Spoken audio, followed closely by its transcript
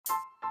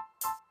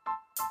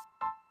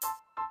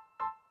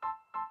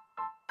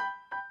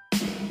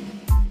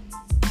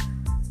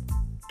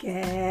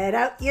Get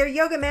out your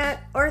yoga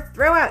mat or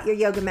throw out your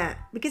yoga mat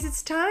because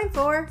it's time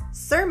for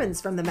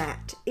Sermons from the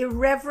Mat.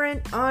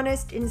 Irreverent,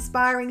 honest,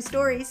 inspiring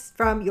stories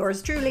from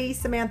yours truly,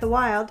 Samantha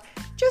Wild.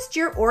 Just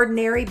your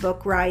ordinary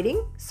book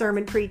writing,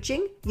 sermon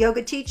preaching,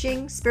 yoga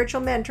teaching,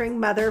 spiritual mentoring,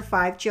 mother of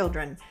 5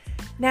 children.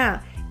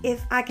 Now,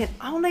 if I can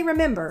only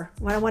remember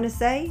what I want to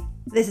say,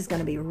 this is going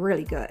to be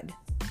really good.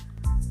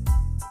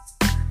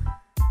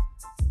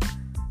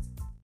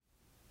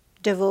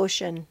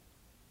 Devotion.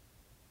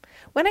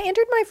 When I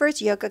entered my first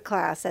yoga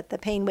class at the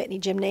Payne Whitney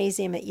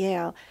Gymnasium at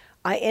Yale,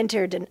 I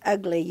entered an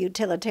ugly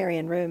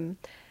utilitarian room.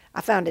 I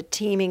found a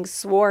teeming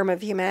swarm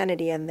of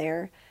humanity in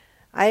there.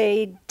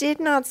 I did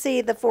not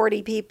see the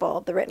 40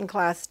 people the written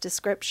class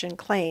description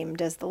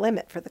claimed as the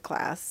limit for the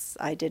class.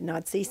 I did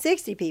not see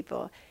 60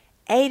 people.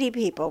 80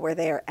 people were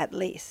there at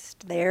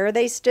least. There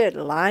they stood,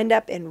 lined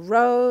up in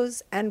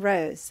rows and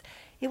rows.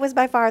 It was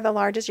by far the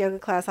largest yoga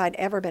class I'd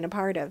ever been a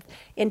part of,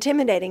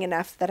 intimidating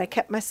enough that I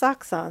kept my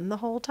socks on the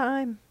whole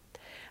time.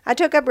 I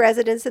took up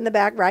residence in the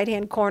back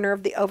right-hand corner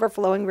of the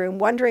overflowing room,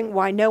 wondering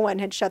why no one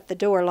had shut the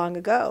door long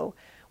ago.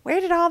 Where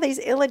did all these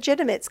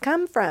illegitimates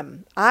come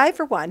from? I,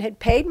 for one, had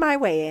paid my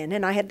way in,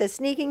 and I had the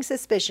sneaking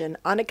suspicion,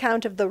 on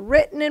account of the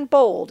written in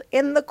bold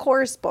in the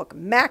course book,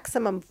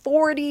 maximum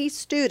 40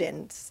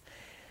 students,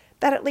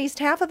 that at least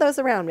half of those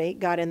around me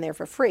got in there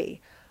for free.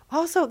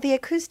 Also, the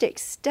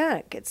acoustics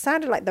stunk. It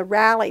sounded like the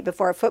rally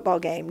before a football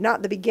game,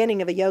 not the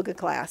beginning of a yoga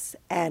class.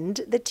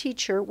 And the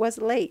teacher was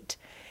late.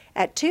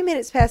 At 2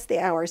 minutes past the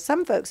hour,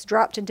 some folks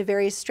dropped into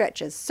various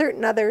stretches.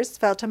 Certain others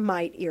felt a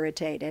mite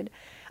irritated.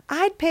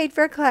 I'd paid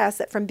for a class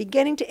that from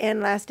beginning to end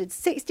lasted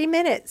 60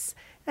 minutes,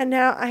 and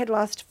now I had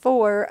lost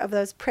 4 of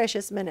those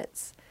precious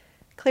minutes.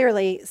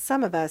 Clearly,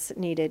 some of us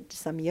needed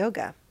some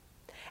yoga.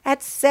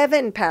 At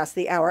 7 past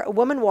the hour, a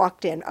woman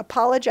walked in,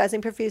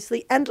 apologizing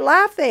profusely and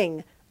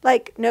laughing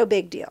like no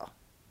big deal.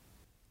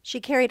 She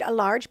carried a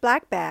large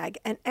black bag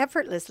and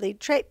effortlessly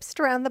traipsed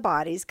around the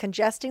bodies,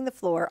 congesting the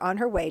floor on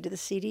her way to the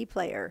CD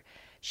player.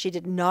 She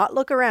did not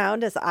look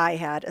around as I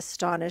had,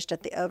 astonished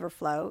at the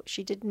overflow.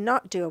 She did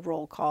not do a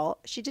roll call.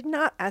 She did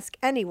not ask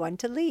anyone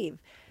to leave.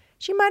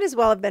 She might as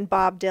well have been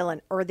Bob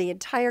Dylan or the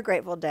entire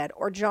Grateful Dead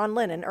or John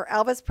Lennon or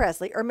Elvis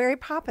Presley or Mary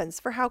Poppins,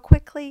 for how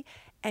quickly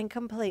and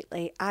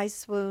completely I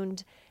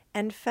swooned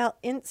and fell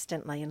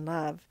instantly in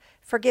love,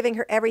 forgiving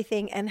her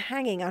everything and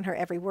hanging on her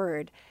every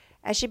word.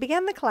 As she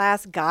began the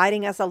class,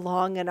 guiding us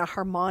along in a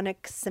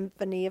harmonic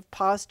symphony of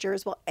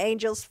postures while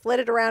angels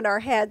flitted around our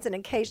heads and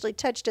occasionally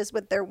touched us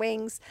with their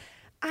wings,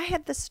 I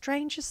had the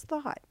strangest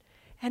thought,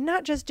 and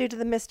not just due to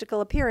the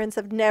mystical appearance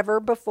of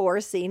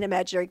never-before-seen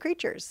imaginary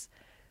creatures.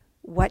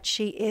 What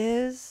she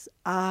is,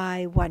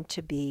 I want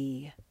to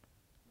be.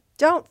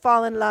 Don't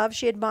fall in love,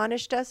 she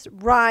admonished us.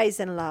 Rise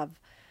in love.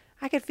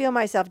 I could feel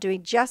myself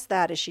doing just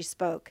that as she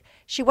spoke.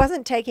 She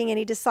wasn't taking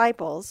any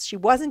disciples. She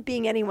wasn't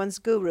being anyone's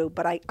guru,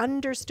 but I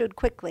understood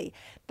quickly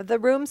that the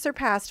room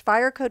surpassed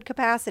fire code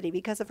capacity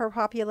because of her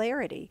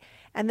popularity,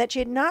 and that she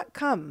had not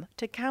come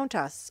to count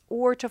us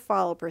or to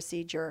follow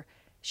procedure.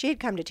 She had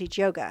come to teach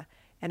yoga,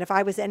 and if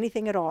I was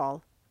anything at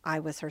all, I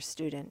was her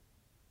student.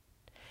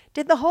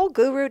 Did the whole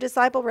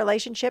guru-disciple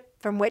relationship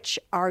from which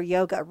our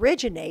yoga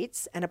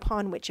originates and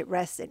upon which it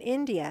rests in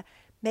India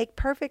make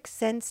perfect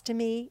sense to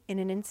me in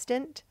an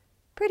instant?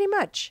 Pretty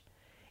much.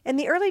 In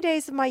the early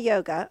days of my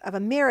yoga, of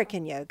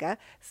American yoga,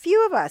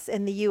 few of us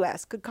in the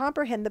U.S. could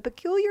comprehend the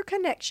peculiar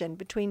connection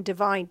between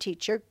divine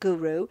teacher,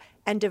 guru,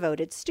 and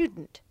devoted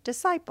student,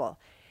 disciple.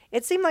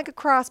 It seemed like a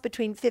cross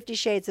between 50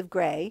 Shades of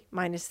Grey,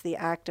 minus the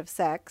act of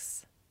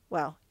sex,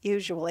 well,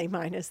 usually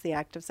minus the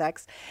act of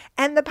sex,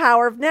 and The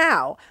Power of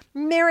Now,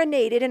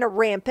 marinated in a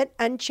rampant,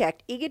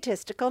 unchecked,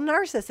 egotistical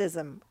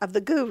narcissism of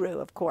the guru,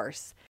 of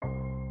course.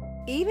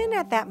 Even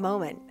at that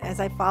moment,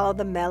 as I followed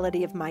the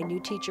melody of my new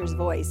teacher's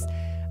voice,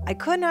 I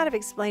could not have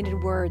explained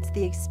in words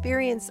the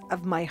experience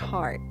of my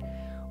heart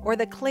or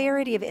the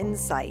clarity of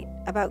insight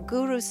about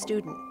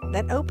guru-student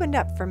that opened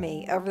up for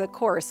me over the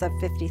course of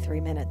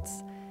 53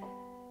 minutes.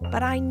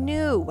 But I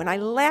knew when I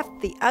left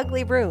the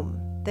ugly room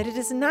that it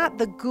is not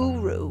the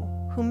guru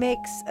who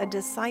makes a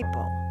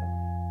disciple.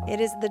 It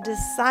is the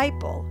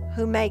disciple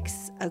who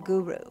makes a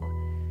guru.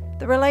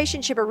 The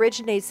relationship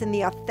originates in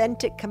the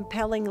authentic,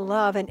 compelling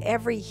love in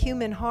every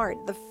human heart,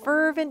 the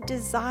fervent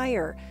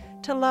desire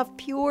to love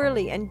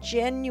purely and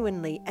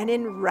genuinely and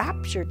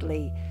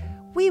enrapturedly.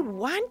 We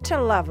want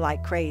to love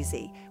like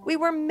crazy. We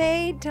were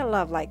made to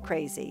love like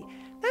crazy.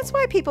 That's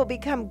why people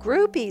become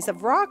groupies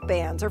of rock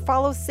bands or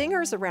follow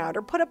singers around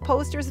or put up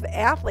posters of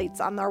athletes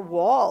on their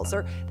walls,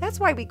 or that's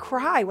why we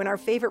cry when our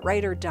favorite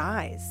writer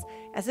dies,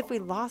 as if we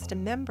lost a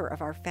member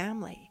of our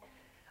family.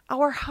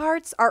 Our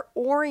hearts are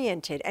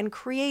oriented and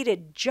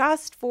created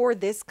just for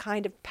this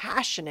kind of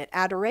passionate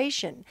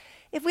adoration.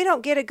 If we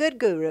don't get a good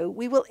guru,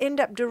 we will end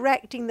up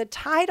directing the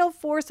tidal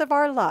force of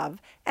our love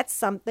at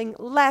something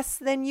less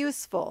than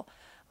useful,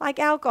 like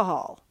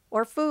alcohol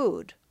or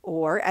food,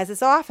 or, as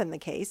is often the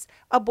case,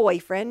 a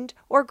boyfriend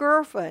or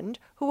girlfriend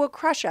who will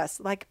crush us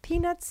like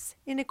peanuts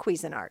in a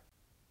Cuisinart.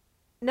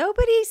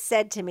 Nobody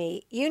said to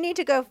me, you need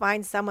to go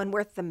find someone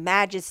worth the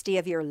majesty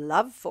of your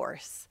love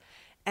force.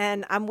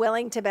 And I'm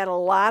willing to bet a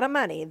lot of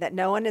money that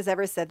no one has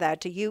ever said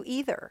that to you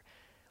either.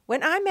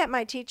 When I met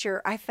my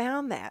teacher, I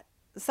found that.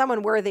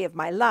 Someone worthy of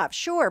my love,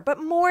 sure,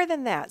 but more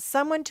than that,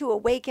 someone to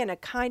awaken a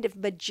kind of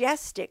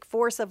majestic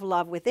force of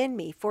love within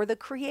me for the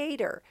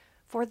Creator,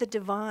 for the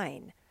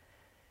divine.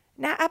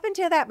 Now, up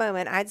until that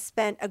moment, I'd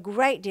spent a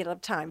great deal of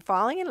time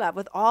falling in love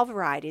with all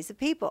varieties of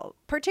people,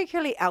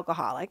 particularly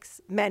alcoholics,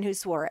 men who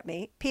swore at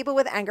me, people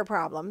with anger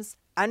problems,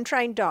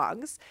 untrained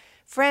dogs,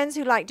 friends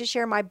who liked to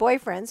share my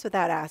boyfriends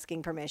without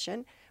asking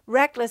permission,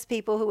 reckless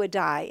people who would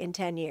die in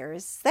 10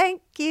 years.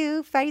 Thank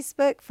you,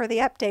 Facebook, for the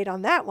update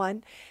on that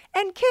one.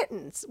 And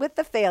kittens with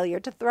the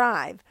failure to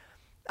thrive.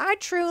 I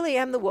truly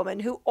am the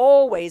woman who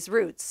always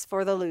roots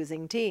for the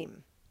losing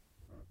team.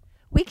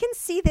 We can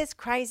see this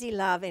crazy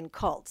love in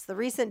cults. The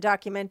recent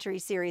documentary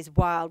series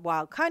Wild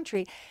Wild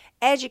Country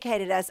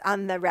educated us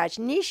on the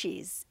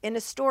Rajneeshis in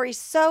a story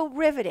so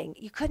riveting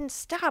you couldn't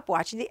stop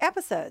watching the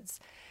episodes.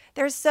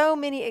 There's so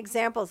many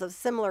examples of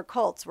similar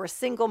cults where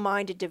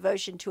single-minded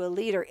devotion to a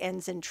leader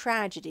ends in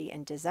tragedy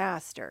and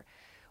disaster.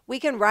 We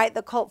can write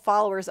the cult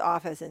followers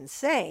off as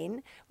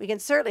insane. We can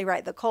certainly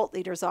write the cult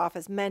leaders off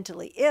as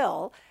mentally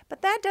ill,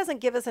 but that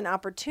doesn't give us an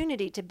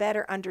opportunity to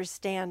better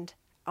understand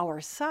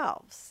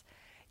ourselves.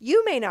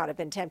 You may not have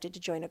been tempted to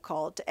join a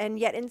cult, and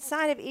yet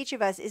inside of each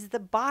of us is the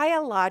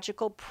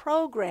biological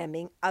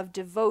programming of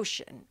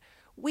devotion.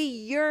 We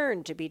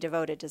yearn to be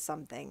devoted to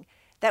something.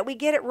 That we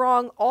get it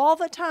wrong all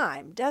the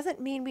time doesn't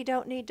mean we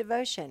don't need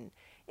devotion.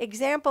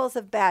 Examples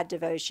of bad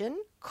devotion: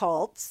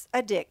 cults,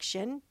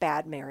 addiction,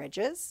 bad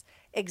marriages.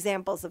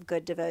 Examples of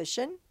good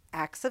devotion: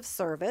 acts of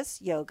service,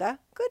 yoga,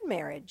 good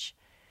marriage.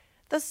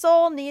 The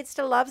soul needs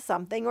to love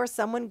something or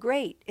someone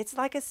great. It's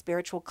like a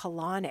spiritual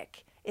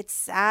colonic. It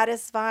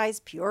satisfies,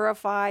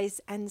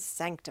 purifies, and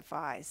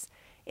sanctifies.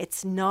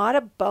 It's not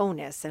a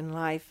bonus in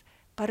life,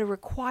 but a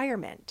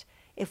requirement.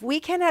 If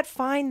we cannot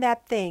find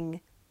that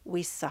thing,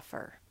 we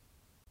suffer.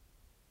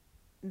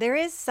 There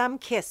is some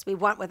kiss we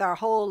want with our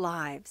whole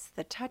lives,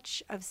 the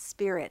touch of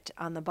spirit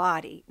on the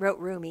body, wrote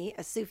Rumi,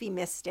 a Sufi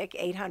mystic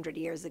 800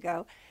 years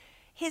ago.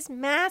 His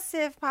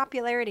massive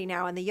popularity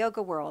now in the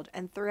yoga world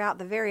and throughout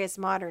the various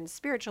modern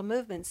spiritual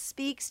movements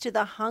speaks to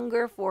the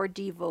hunger for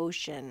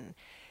devotion.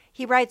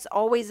 He writes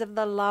always of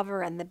the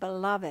lover and the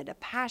beloved, a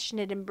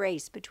passionate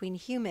embrace between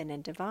human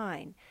and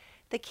divine.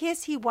 The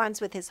kiss he wants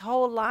with his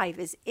whole life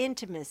is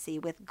intimacy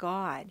with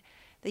God.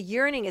 The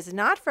yearning is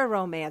not for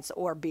romance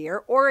or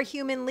beer or a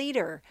human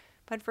leader,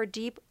 but for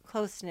deep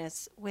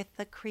closeness with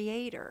the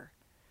Creator.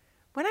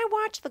 When I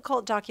watch the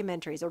cult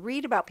documentaries or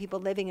read about people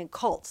living in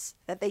cults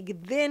that they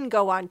then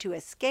go on to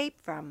escape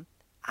from,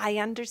 I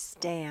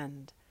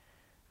understand.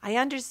 I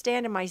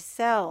understand in my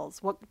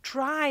cells what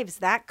drives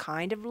that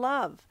kind of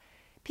love.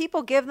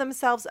 People give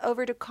themselves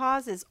over to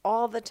causes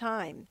all the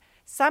time.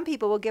 Some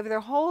people will give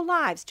their whole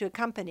lives to a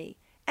company,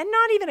 and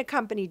not even a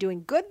company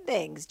doing good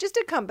things, just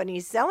a company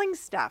selling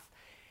stuff.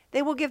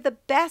 They will give the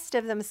best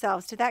of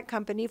themselves to that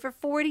company for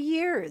 40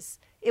 years.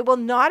 It will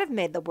not have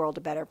made the world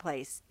a better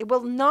place. It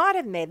will not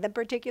have made them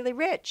particularly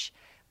rich,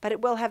 but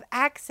it will have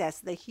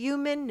accessed the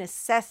human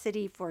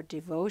necessity for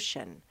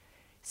devotion.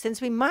 Since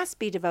we must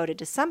be devoted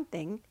to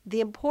something, the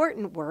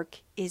important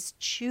work is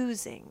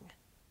choosing.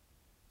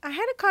 I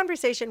had a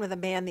conversation with a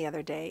man the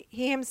other day.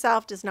 He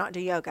himself does not do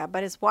yoga,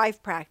 but his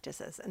wife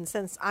practices. And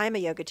since I'm a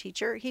yoga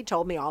teacher, he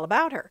told me all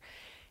about her.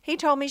 He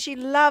told me she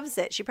loves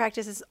it. She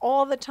practices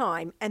all the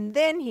time. And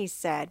then he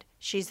said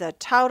she's a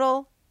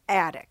total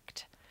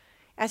addict.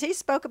 As he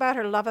spoke about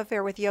her love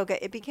affair with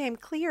yoga, it became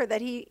clear that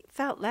he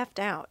felt left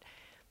out,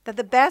 that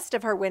the best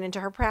of her went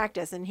into her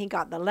practice and he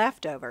got the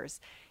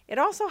leftovers. It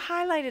also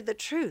highlighted the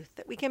truth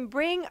that we can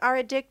bring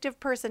our addictive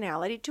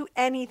personality to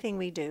anything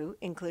we do,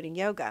 including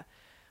yoga.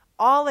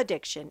 All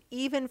addiction,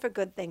 even for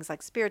good things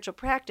like spiritual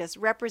practice,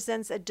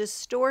 represents a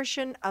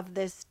distortion of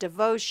this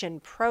devotion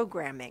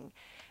programming.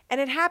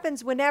 And it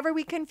happens whenever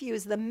we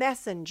confuse the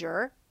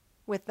messenger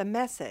with the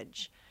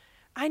message.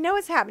 I know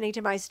it's happening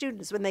to my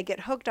students when they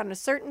get hooked on a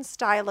certain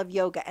style of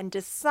yoga and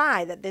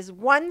decide that this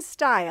one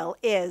style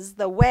is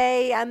the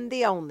way and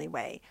the only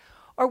way.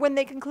 Or when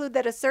they conclude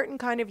that a certain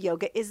kind of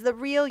yoga is the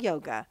real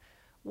yoga.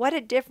 What a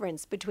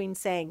difference between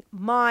saying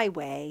my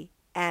way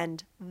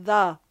and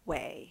the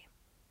way.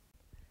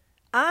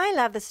 I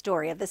love the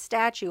story of the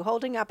statue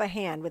holding up a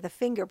hand with a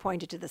finger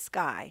pointed to the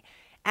sky.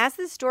 As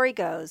the story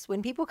goes,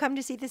 when people come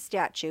to see the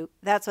statue,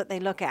 that's what they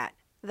look at,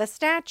 the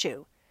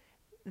statue.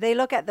 They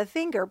look at the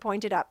finger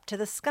pointed up to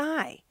the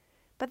sky.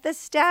 But the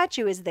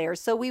statue is there,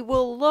 so we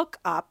will look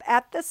up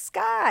at the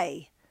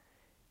sky.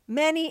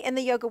 Many in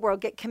the yoga world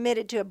get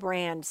committed to a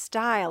brand,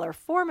 style, or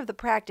form of the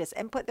practice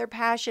and put their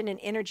passion and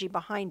energy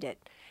behind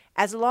it.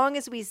 As long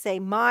as we say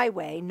my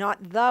way,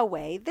 not the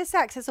way, this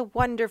acts as a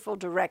wonderful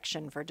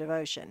direction for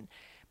devotion.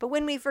 But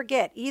when we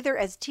forget, either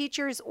as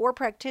teachers or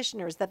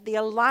practitioners, that the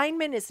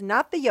alignment is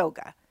not the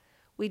yoga,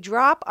 we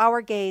drop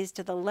our gaze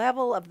to the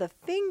level of the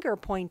finger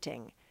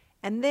pointing,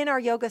 and then our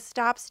yoga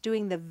stops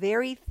doing the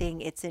very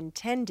thing it's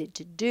intended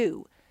to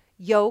do,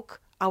 yoke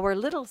our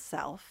little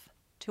self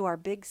to our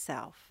big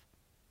self.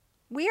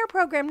 We are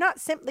programmed not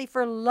simply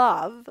for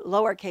love,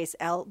 lowercase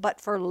l,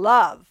 but for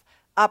love,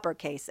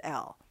 uppercase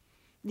L.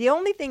 The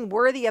only thing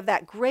worthy of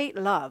that great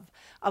love,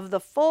 of the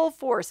full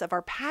force of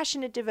our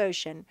passionate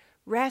devotion,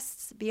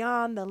 rests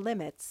beyond the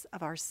limits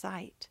of our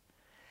sight.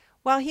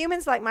 While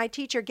humans like my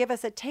teacher give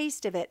us a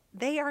taste of it,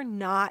 they are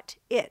not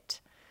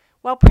it.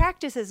 While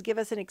practices give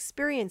us an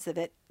experience of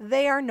it,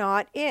 they are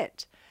not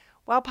it.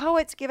 While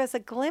poets give us a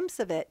glimpse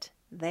of it,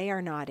 they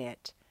are not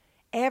it.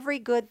 Every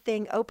good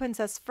thing opens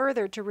us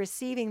further to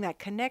receiving that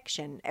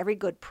connection. Every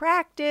good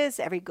practice,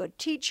 every good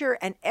teacher,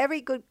 and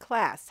every good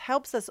class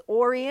helps us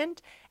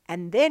orient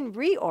and then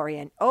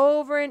reorient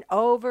over and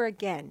over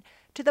again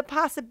to the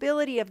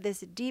possibility of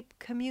this deep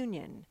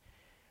communion.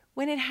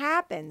 When it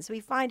happens, we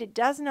find it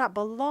does not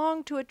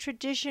belong to a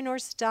tradition or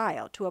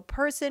style, to a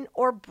person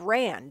or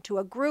brand, to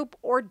a group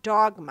or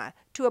dogma,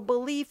 to a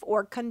belief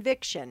or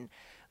conviction,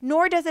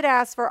 nor does it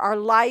ask for our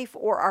life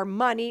or our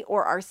money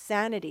or our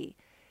sanity.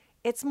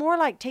 It's more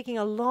like taking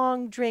a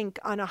long drink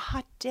on a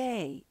hot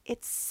day.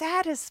 It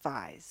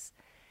satisfies.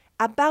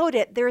 About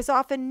it, there is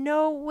often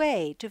no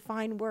way to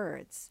find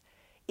words.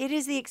 It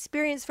is the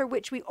experience for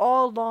which we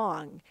all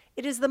long.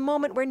 It is the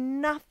moment where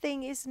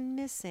nothing is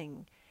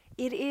missing.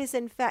 It is,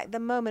 in fact, the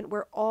moment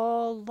where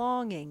all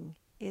longing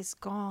is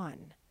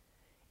gone.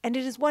 And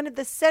it is one of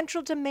the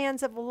central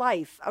demands of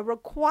life, a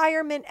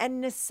requirement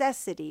and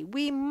necessity.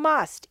 We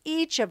must,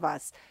 each of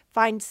us,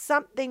 find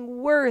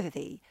something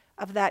worthy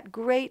of that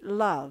great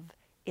love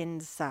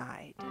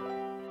inside.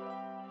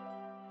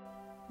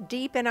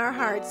 Deep in our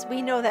hearts,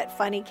 we know that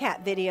funny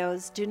cat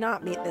videos do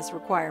not meet this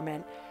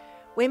requirement.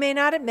 We may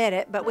not admit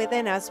it, but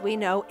within us we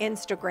know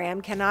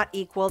Instagram cannot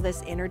equal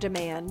this inner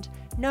demand.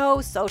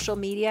 No social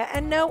media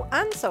and no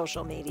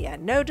unsocial media,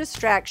 no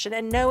distraction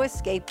and no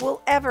escape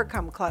will ever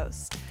come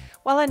close.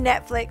 While a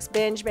Netflix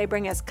binge may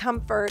bring us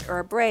comfort or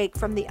a break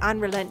from the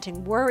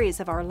unrelenting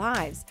worries of our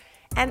lives,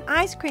 and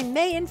ice cream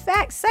may in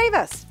fact save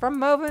us from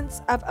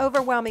moments of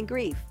overwhelming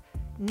grief,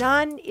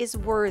 none is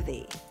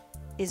worthy,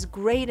 is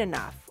great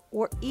enough,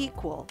 or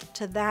equal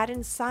to that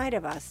inside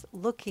of us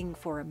looking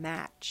for a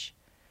match.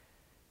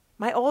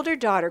 My older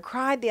daughter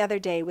cried the other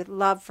day with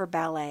love for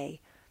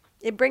ballet.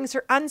 It brings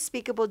her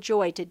unspeakable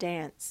joy to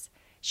dance.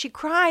 She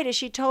cried as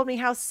she told me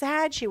how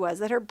sad she was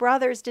that her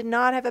brothers did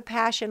not have a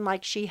passion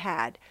like she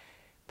had.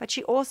 But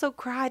she also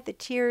cried the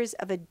tears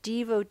of a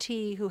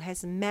devotee who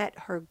has met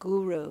her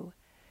guru.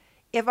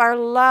 If our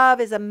love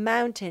is a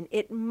mountain,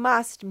 it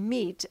must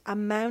meet a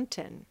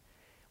mountain.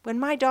 When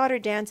my daughter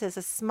dances,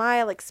 a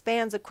smile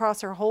expands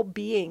across her whole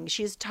being.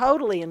 She is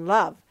totally in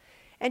love.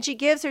 And she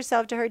gives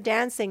herself to her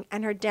dancing,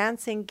 and her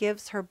dancing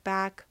gives her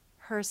back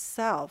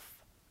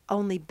herself,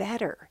 only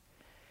better.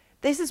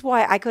 This is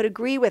why I could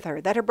agree with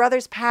her that her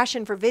brother's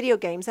passion for video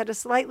games had a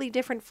slightly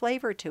different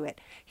flavor to it.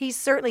 He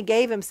certainly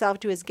gave himself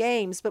to his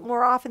games, but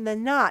more often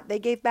than not, they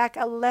gave back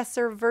a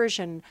lesser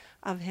version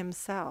of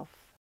himself.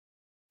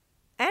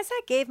 As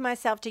I gave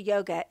myself to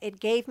yoga, it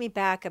gave me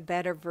back a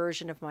better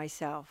version of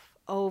myself,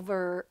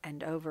 over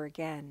and over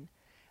again.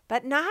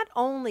 But not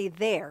only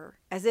there,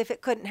 as if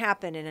it couldn't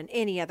happen in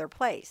any other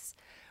place.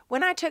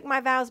 When I took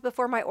my vows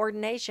before my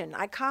ordination,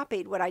 I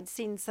copied what I'd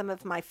seen some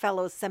of my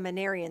fellow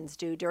seminarians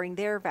do during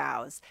their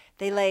vows.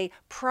 They lay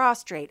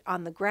prostrate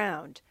on the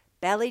ground,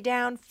 belly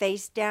down,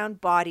 face down,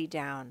 body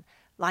down,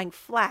 lying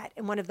flat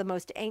in one of the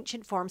most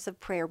ancient forms of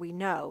prayer we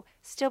know,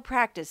 still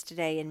practiced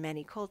today in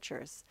many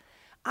cultures.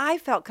 I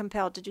felt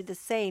compelled to do the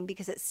same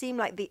because it seemed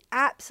like the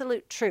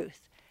absolute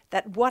truth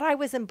that what I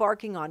was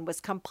embarking on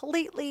was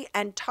completely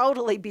and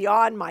totally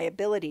beyond my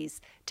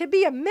abilities. To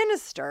be a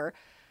minister,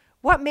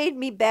 what made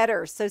me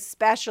better, so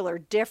special or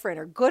different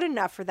or good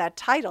enough for that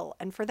title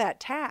and for that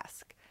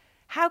task?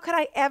 How could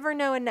I ever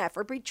know enough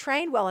or be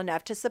trained well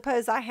enough to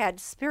suppose I had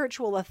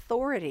spiritual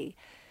authority?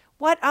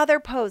 What other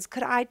pose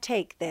could I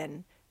take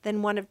then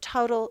than one of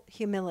total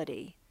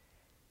humility?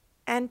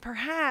 And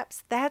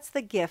perhaps that's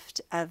the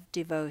gift of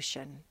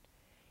devotion.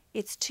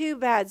 It's too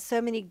bad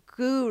so many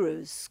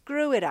gurus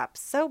screw it up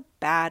so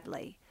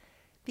badly,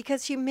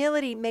 because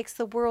humility makes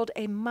the world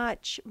a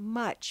much,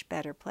 much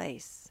better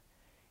place.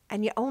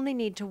 And you only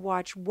need to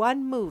watch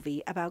one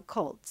movie about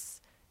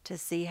cults to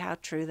see how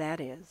true that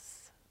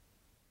is.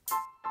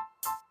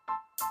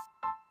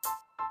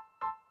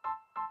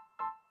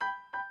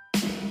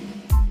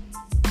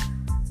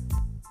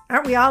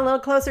 Aren't we all a little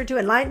closer to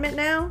enlightenment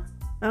now?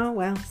 Oh,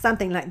 well,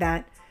 something like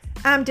that.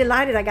 I'm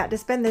delighted I got to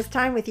spend this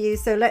time with you,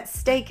 so let's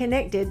stay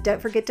connected.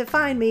 Don't forget to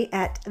find me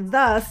at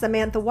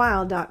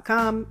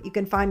thesamanthawild.com. You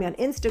can find me on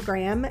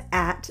Instagram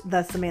at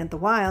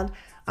thesamanthawild,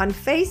 on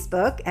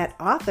Facebook at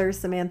author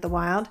Samantha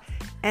Wild,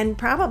 and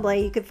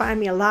probably you could find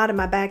me a lot in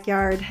my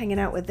backyard hanging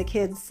out with the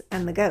kids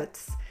and the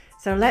goats.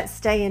 So let's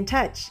stay in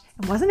touch.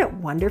 And wasn't it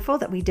wonderful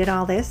that we did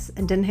all this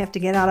and didn't have to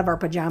get out of our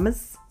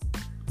pajamas?